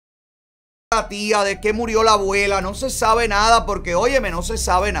la tía, de qué murió la abuela. No se sabe nada porque, óyeme, no se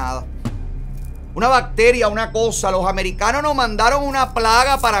sabe nada. Una bacteria, una cosa. Los americanos nos mandaron una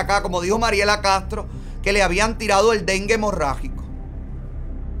plaga para acá, como dijo Mariela Castro, que le habían tirado el dengue hemorrágico.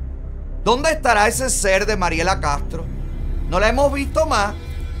 ¿Dónde estará ese ser de Mariela Castro? No la hemos visto más.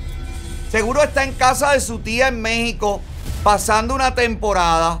 Seguro está en casa de su tía en México, pasando una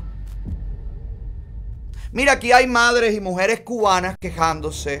temporada. Mira, aquí hay madres y mujeres cubanas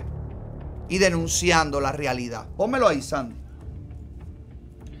quejándose y denunciando la realidad. Pónmelo ahí, Sandy.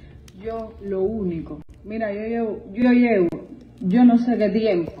 Yo lo único, mira, yo no sé qué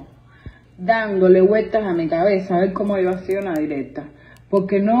tiempo dándole vueltas a mi cabeza a ver cómo iba a ser una directa,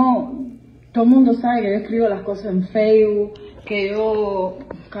 porque no, todo el mundo sabe que yo escribo las cosas en Facebook, que yo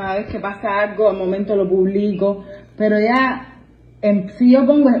cada vez que pasa algo al momento lo publico, pero ya si yo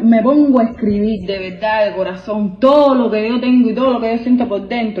me pongo a escribir de verdad, de corazón, todo lo que yo tengo y todo lo que yo siento por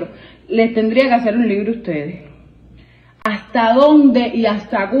dentro, les tendría que hacer un libro a ustedes. ¿Hasta dónde y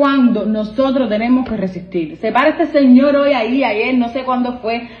hasta cuándo nosotros tenemos que resistir? Se para este señor hoy, ahí, ayer, no sé cuándo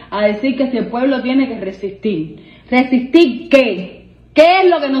fue, a decir que si el pueblo tiene que resistir. ¿Resistir qué? ¿Qué es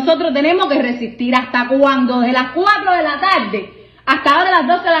lo que nosotros tenemos que resistir? ¿Hasta cuándo? De las 4 de la tarde hasta ahora las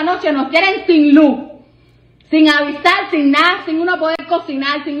 12 de la noche nos tienen sin luz, sin avisar, sin nada, sin uno poder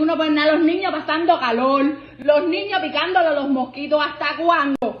cocinar, sin uno poder nada, los niños pasando calor, los niños picándole a los mosquitos. ¿Hasta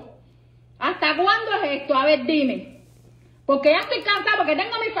cuándo? ¿Hasta cuándo es esto? A ver, dime. Porque ya estoy cansada, porque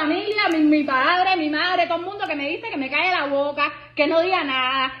tengo mi familia, mi padre, mi madre, todo el mundo que me dice que me cae la boca, que no diga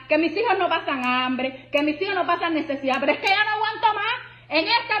nada, que mis hijos no pasan hambre, que mis hijos no pasan necesidad. Pero es que ya no aguanto más. En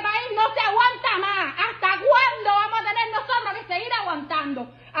este país no se aguanta más. ¿Hasta cuándo vamos a tener nosotros que seguir aguantando?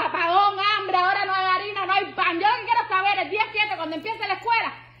 Apagón, hambre, ahora no hay harina, no hay pan. Yo lo que quiero saber el día 7, cuando empiece la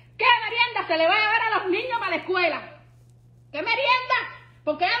escuela, ¿qué merienda se le va a llevar a los niños para la escuela? ¿Qué merienda?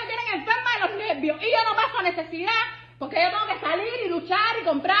 Porque ya me tienen enferma de los nervios y yo no paso necesidad. Porque yo tengo que salir y luchar y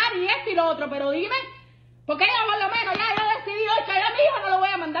comprar y esto y lo otro. Pero dime, porque yo por lo menos ya yo decidí hoy que yo a mi hijo no lo voy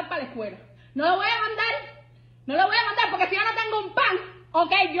a mandar para la escuela. No lo voy a mandar porque si yo no tengo un pan,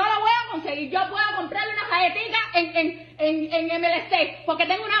 ok, yo lo voy a conseguir. Yo puedo comprarle una galletita en MLC, porque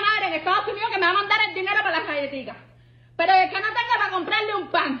tengo una madre en Estados Unidos que me va a mandar el dinero para las galletitas. Pero el que no tenga para comprarle un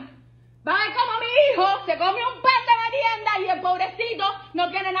pan, va a ver cómo mi hijo se come un pan de merienda y el pobrecito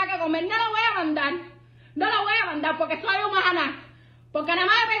no tiene nada que comer. No lo voy a mandar. No lo voy a mandar porque soy humana. Porque nada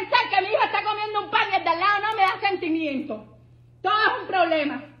más de pensar que mi hijo está comiendo un pan y el de al lado no me da sentimiento. Todo es un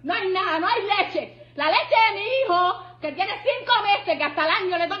problema. No hay nada, no hay leche. La leche de mi hijo, que tiene 5 meses, que hasta el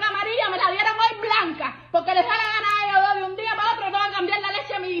año le toca amarilla, me la dieron hoy blanca. Porque les da la gana a ellos de un día para otro tengo que cambiar la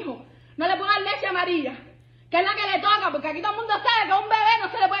leche a mi hijo. No le puedo dar leche amarilla, que es la que le toca, porque aquí todo el mundo sabe que a un bebé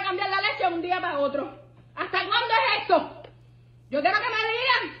no se le puede cambiar la leche de un día para otro. ¿Hasta cuándo es eso? Yo quiero que me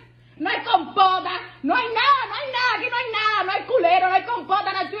digan. No hay compota, no hay nada, aquí no hay nada, no hay culero, no hay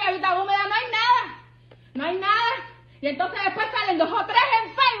compota, no hay tuyavita húmeda, no hay nada. Y entonces después salen 2 o 3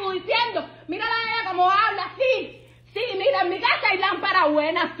 en Facebook diciendo, mírala a ella como habla, sí, mira, en mi casa hay lámpara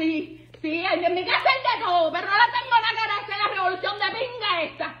buena, sí, en mi casa hay de todo, pero no le tengo nada que agradecer a la revolución de pinga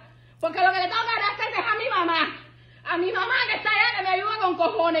esta, porque lo que le tengo que agradecer es a mi mamá que está allá, que me ayuda con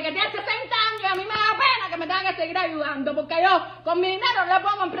cojones, que tiene 60 años y a mí me da pena que me tenga que seguir ayudando, porque yo con mi dinero no le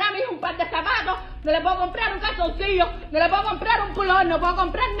puedo comprar a mi hijo un par de zapatos, no le puedo comprar un calzoncillo, no le puedo comprar un pulón, no puedo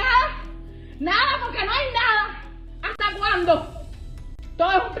comprar nada porque no hay nada. ¿Hasta cuándo?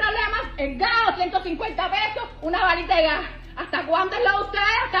 Todo es un problema, el gas, 150 pesos, una varita de gas. ¿Hasta cuándo es lo de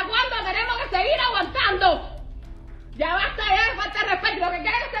ustedes? ¿Hasta cuándo tenemos que seguir aguantando? Ya basta ya de falta de respeto. Lo que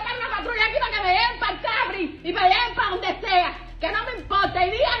quiero es que se ponga una patrulla aquí para que me lleven para el Capri y me lleven para donde sea. Que no me importa.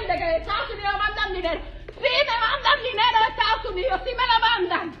 Y digan de que de Estados Unidos me mandan dinero. Sí me mandan dinero de Estados Unidos. Sí me lo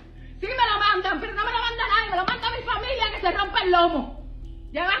mandan. Pero no me lo manda nadie. Me lo manda mi familia que se rompe el lomo.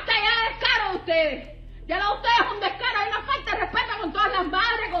 Ya basta ya de descaro de ustedes. Ya lo de ustedes es un descaro. Hay una falta de respeto con todas las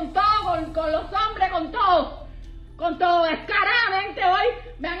madres, con todo, con los hombres, con todo. Con todo. Descaradamente hoy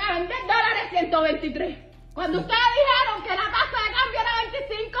me van a vender dólares 123. Cuando ustedes dijeron que la tasa de cambio era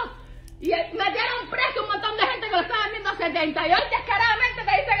 25 y metieron preso un montón de gente que lo estaba vendiendo a 70 y hoy descaradamente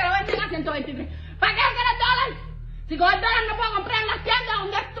te dice que lo venden a 123. ¿Para qué quieren dólares? Si con el dólar no puedo comprar en las tiendas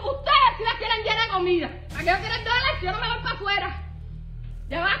donde ustedes sí las tienen llenas de comida. ¿Para qué quieren dólares si yo no me voy para afuera?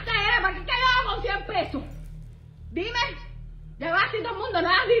 Ya basta, ¿para qué yo hago con 100 pesos? Dime, ya basta y todo el mundo, no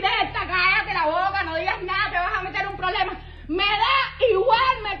das directa, cállate la boca, no digas nada, te vas a meter en un problema. Me da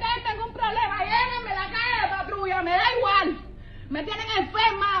igual meterte en un problema, llévenme la calle de patrulla, me da igual. Me tienen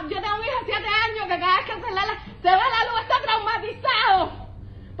enferma, yo tengo un hijo de 7 años que cada vez que se va la luz está traumatizado.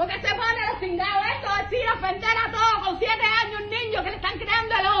 Porque se pone los cingados esto, decir, ofender a todos con 7 años, un niño que le están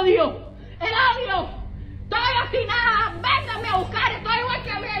creando el odio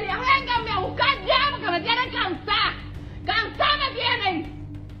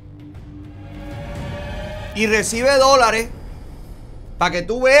y recibe dólares. Para que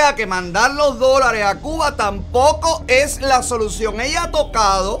tú veas que mandar los dólares a Cuba tampoco es la solución. Ella ha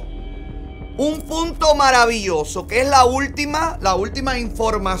tocado un punto maravilloso, que es la última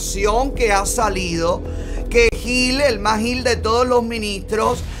información que ha salido, que Gil, el más Gil de todos los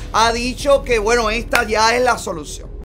ministros, ha dicho que, bueno, esta ya es la solución.